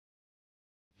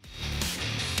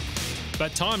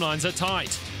but timelines are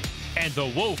tight. And the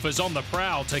Wolf is on the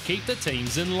prowl to keep the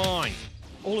teams in line.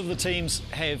 All of the teams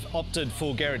have opted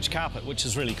for garage carpet, which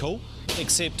is really cool,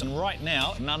 except right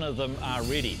now, none of them are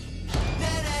ready.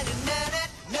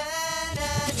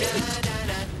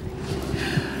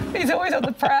 He's always on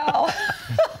the prowl.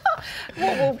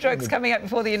 More Wolf jokes coming up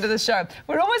before the end of the show.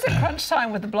 We're almost at crunch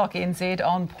time with the Block NZ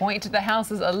on point. The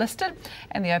houses are listed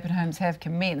and the open homes have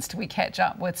commenced. We catch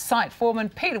up with site foreman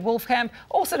Peter Wolfkamp,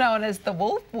 also known as the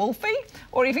Wolf, Wolfie,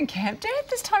 or even Camp Dad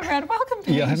this time around. Welcome,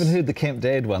 Pete. Yeah, I haven't heard the Camp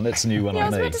Dad one. That's a new one on me. I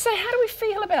was about to say, how do we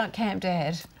feel about Camp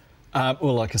Dad?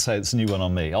 Well, like I say, it's a new one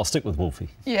on me. I'll stick with Wolfie.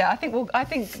 Yeah, I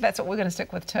think that's what we're going to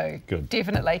stick with too. Good.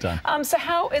 Definitely. Done. So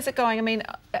how is it going? I mean,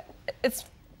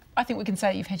 I think we can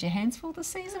say you've had your hands full this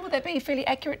season. Would that be fairly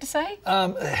accurate to say?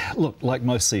 Look, like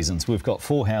most seasons, we've got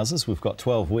 4 houses, we've got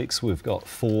 12 weeks, we've got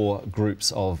 4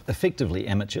 groups of effectively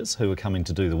amateurs who are coming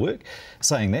to do the work.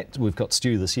 Saying that, we've got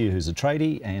Stu this year who's a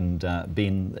tradie and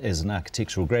Ben as an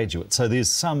architectural graduate. So there's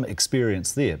some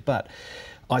experience there, but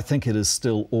I think it is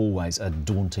still always a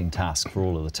daunting task for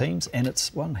all of the teams, and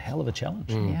it's one hell of a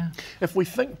challenge. Yeah. If we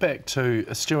think back to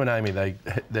Stu and Amy, they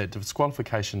hit their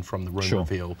disqualification from the room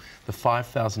reveal, the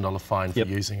 $5,000 fine for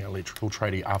using an electrical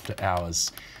tradie after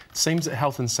hours. It seems that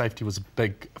health and safety was a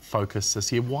big focus this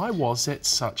year. Why was that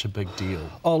such a big deal?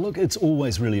 Oh, look, it's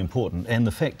always really important. And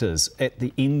the fact is, at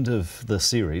the end of the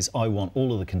series, I want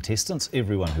all of the contestants,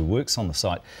 everyone who works on the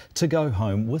site, to go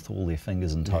home with all their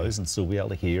fingers and toes and still be able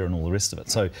to hear and all the rest of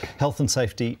it. So health and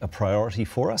safety, a priority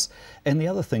for us. And the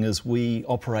other thing is we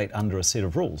operate under a set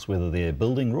of rules, whether they're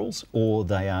building rules or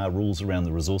they are rules around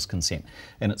the resource consent.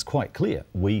 And it's quite clear.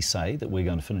 We say that we're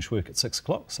going to finish work at 6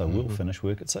 o'clock, so we'll finish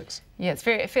work at 6. Yeah, it's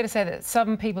fair to say that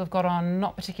some people have got on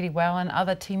not particularly well and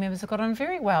other team members have got on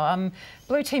very well.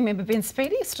 Blue team member Ben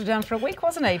Speedy stood down for a week,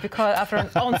 wasn't he, because after an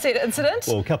on-set incident?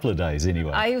 Well, a couple of days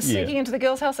anyway. He was sneaking into the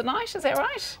girls' house at night, is that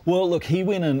right? Well, look, he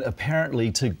went in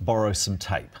apparently to borrow some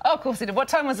tape. Oh, of course he did. What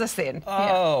time was this then?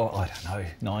 Oh, I don't know,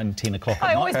 9, 10 o'clock at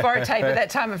night. I always borrow tape at that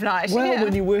time of night. Well,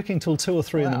 when you're working till 2 or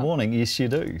 3 in the morning, yes, you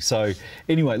do. So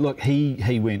anyway, look,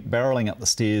 he went barrelling up the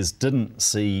stairs, didn't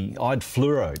see, I'd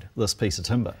fluoroed this piece of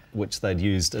timber, which they'd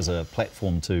used as a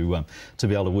platform to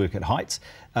be able to work at heights.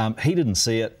 He didn't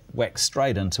see it, whacked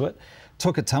straight into it,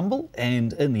 took a tumble,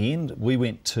 and in the end we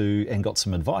went to and got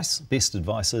some advice. Best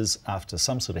advice is, after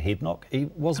some sort of head knock, he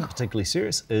wasn't particularly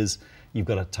serious, is you've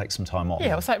got to take some time off.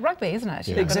 Yeah, it's like rugby, isn't it?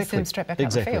 You've got to send straight back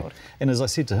out the field. And as I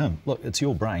said to him, look, it's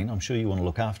your brain, I'm sure you want to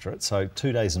look after it, so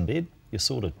 2 days in bed, you're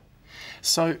sorted.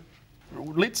 So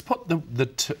let's put the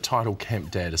title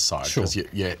Camp Dad aside, because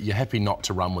you're happy not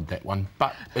to run with that one.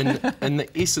 But in the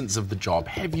essence of the job,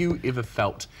 have you ever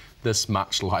felt this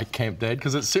much like Camp Dad?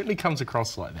 Because it certainly comes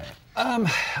across like that.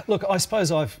 Look, I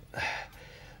suppose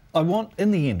I want, in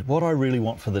the end, what I really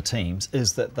want for the teams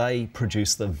is that they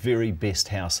produce the very best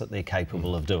house that they're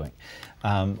capable of doing.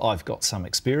 I've got some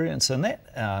experience in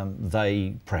that.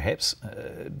 They perhaps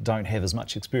don't have as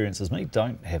much experience as me,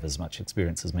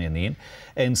 in the end.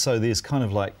 And so there's kind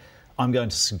of like, I'm going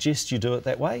to suggest you do it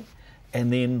that way,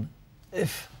 and then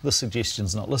if the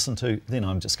suggestion's not listened to, then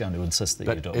I'm just going to insist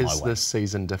that you do it my way. Is this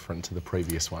season different to the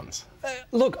previous ones?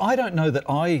 Look, I don't know that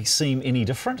I seem any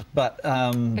different, but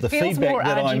the feedback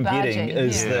that I'm getting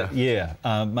is that,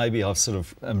 maybe I've sort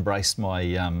of embraced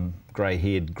my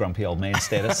grey-haired, grumpy old man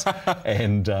status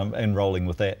and rolling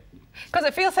with that. Because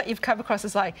it feels like you've come across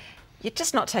as like, you're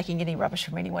just not taking any rubbish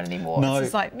from anyone anymore. No, it's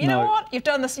just like, you know what? You've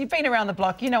done this, you've been around the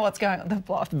block, you know what's going on the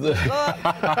block. You're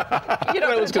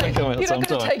not going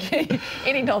to take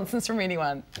any nonsense from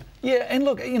anyone. Yeah, and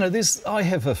look, you know, I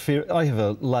have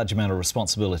a large amount of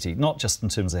responsibility, not just in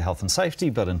terms of health and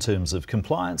safety, but in terms of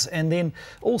compliance, and then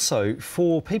also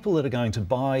for people that are going to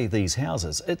buy these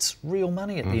houses, it's real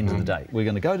money at the end of the day. We're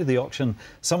going to go to the auction,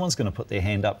 someone's going to put their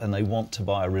hand up and they want to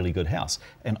buy a really good house,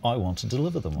 and I want to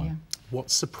deliver them one. Yeah. What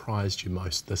surprised you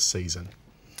most this season?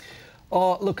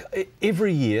 Oh, look,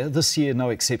 every year, this year no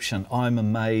exception, I'm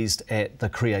amazed at the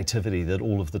creativity that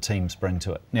all of the teams bring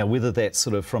to it. Now, whether that's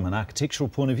sort of from an architectural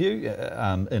point of view,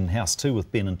 in House 2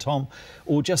 with Ben and Tom,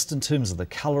 or just in terms of the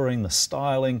colouring, the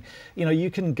styling, you know,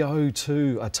 you can go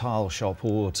to a tile shop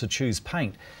or to choose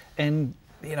paint, and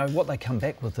you know, what they come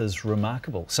back with is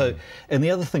remarkable. So, and the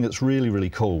other thing that's really,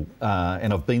 really cool,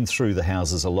 and I've been through the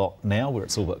houses a lot now where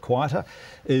it's all a bit quieter,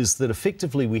 is that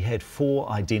effectively we had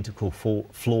 4 identical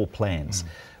floor plans.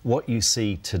 What you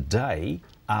see today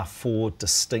are 4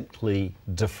 distinctly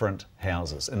different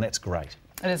houses, and that's great.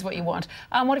 It is what you want.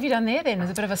 What have you done there then?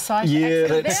 There's a bit of a site Yeah,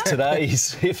 accident that's there?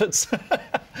 today's efforts.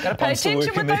 Got to pay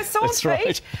attention with those swords,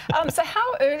 Pete. Right. So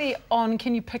how early on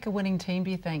can you pick a winning team,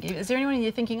 do you think? Is there anyone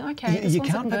you're thinking, OK, You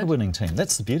can't pick a winning team.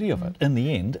 That's the beauty of it. In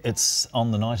the end, it's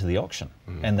on the night of the auction,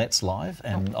 and that's live.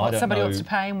 And I don't somebody know wants to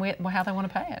pay and how they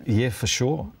want to pay it. Yeah, for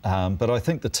sure. But I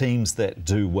think the teams that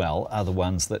do well are the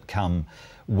ones that come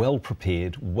well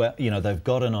prepared. Well, you know, they've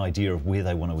got an idea of where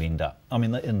they want to end up. I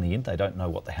mean, in the end, they don't know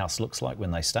what the house looks like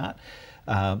when they start.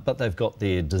 But they've got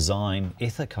their design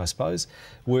ethic, I suppose,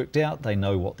 worked out. They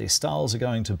know what their styles are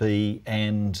going to be,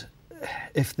 and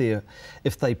if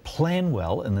they plan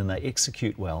well and then they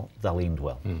execute well, they'll end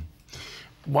well.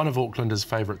 One of Aucklanders'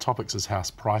 favourite topics is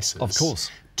house prices. Of course.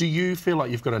 Do you feel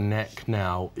like you've got a knack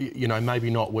now, you know, maybe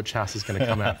not which house is going to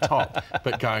come out top,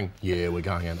 but going, yeah, we're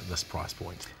going in at this price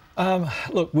point?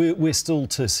 Look, we're still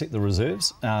to set the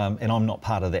reserves, and I'm not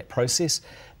part of that process.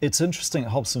 It's interesting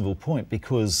at Hobsonville Point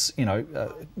because, you know,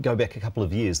 go back a couple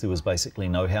of years, there was basically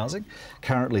no housing.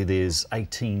 Currently, there's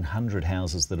 1,800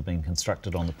 houses that have been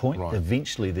constructed on the point. Right.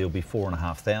 Eventually, there'll be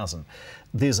 4,500.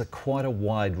 There's quite a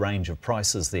wide range of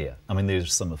prices there. I mean,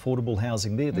 there's some affordable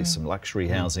housing there, there's some luxury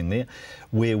housing there.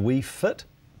 Where we fit,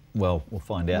 well, we'll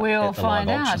find out. We'll find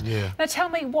out. Yeah. Now, tell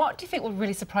me, what do you think will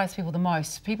really surprise people the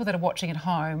most? People that are watching at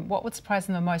home, what would surprise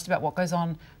them the most about what goes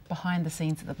on behind the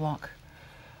scenes at the block?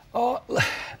 Oh,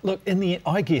 look, in the end,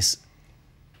 I guess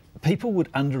people would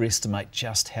underestimate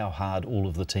just how hard all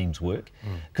of the teams work.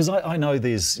 Because I know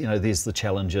there's the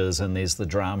challenges and there's the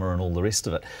drama and all the rest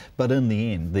of it. But in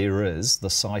the end, there is the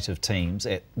sight of teams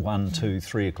at 1, 2,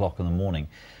 3 o'clock in the morning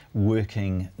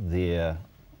working their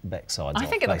backsides off, I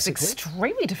think it looks basically.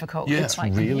 Extremely difficult. Yeah. It's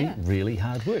really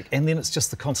hard work. And then it's just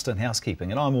the constant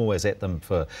housekeeping. And I'm always at them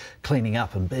for cleaning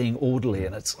up and being orderly.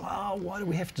 And it's, why do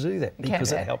we have to do that?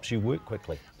 Because it helps you work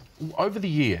quickly. Over the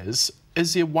years,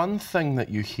 is there one thing that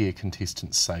you hear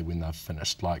contestants say when they've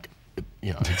finished? Like,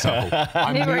 you know, example,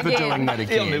 I'm never doing that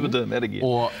again. I'm never doing that again.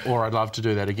 Or I'd love to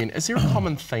do that again. Is there a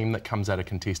common theme that comes out of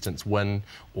contestants, win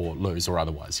or lose or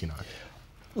otherwise, you know?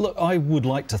 Look, I would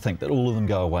like to think that all of them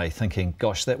go away thinking,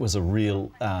 gosh, that was a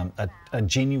real, a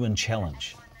genuine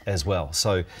challenge as well.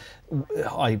 So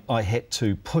I had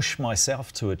to push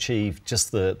myself to achieve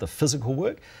just the physical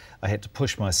work. I had to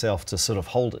push myself to sort of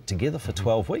hold it together for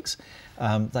 12 weeks.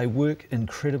 They work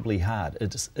incredibly hard.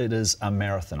 It is a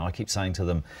marathon. I keep saying to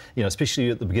them, you know, especially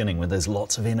at the beginning when there's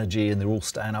lots of energy and they're all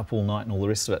staying up all night and all the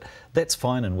rest of it, that's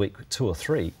fine in week 2 or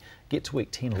 3. Get to week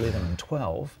 10, 11 and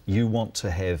 12, you want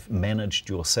to have managed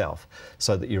yourself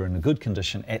so that you're in a good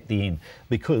condition at the end.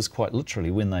 Because quite literally,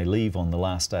 when they leave on the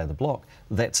last day of the block,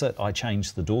 that's it. I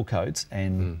change the door codes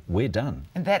and we're done.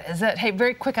 And that is it. Hey,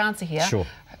 very quick answer here. Sure.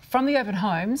 From the open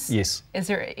homes, yes. Is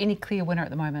there any clear winner at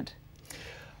the moment?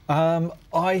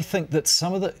 I think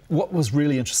that what was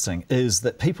really interesting is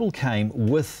that people came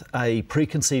with a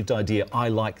preconceived idea, I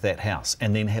like that house,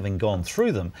 and then having gone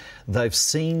through them, they've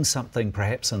seen something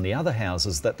perhaps in the other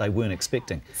houses that they weren't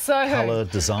expecting. So colour,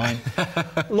 design.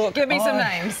 Look, give me some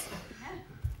names.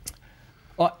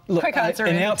 Look, quick answer,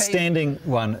 an outstanding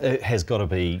one has got to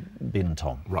be Ben and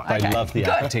Tom. Right. They love the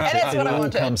architecture. And that's what it I all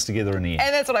wanted. comes together in the end.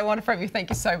 And that's what I wanted from you.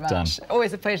 Thank you so much. Done.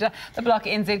 Always a pleasure. The Block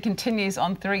NZ continues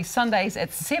on 3 Sundays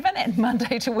at 7 and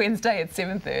Monday to Wednesday at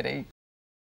 7:30.